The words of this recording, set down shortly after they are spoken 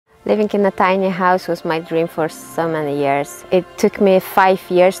Living in a tiny house was my dream for so many years. It took me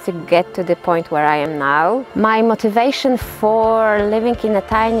 5 years to get to the point where I am now. My motivation for living in a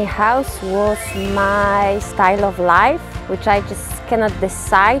tiny house was my style of life, which I just cannot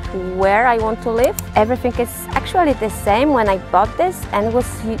decide where I want to live. Everything is actually the same when I bought this, and it was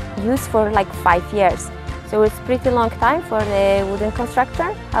used for like 5 years. So it's pretty long time for the wooden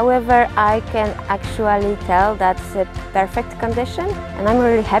constructor. However, I can actually tell that's a perfect condition, and I'm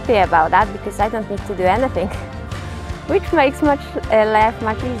really happy about that because I don't need to do anything, which makes life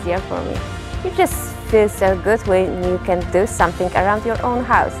much easier for me. You just feel so good when you can do something around your own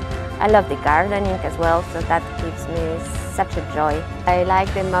house. I love the gardening as well, so that gives me such a joy. I like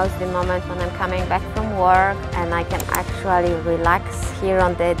the most the moment when I'm coming back from work and I can actually relax here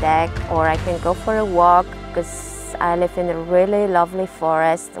on the deck, or I can go for a walk because I live in a really lovely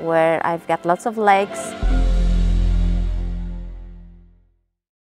forest where I've got lots of lakes.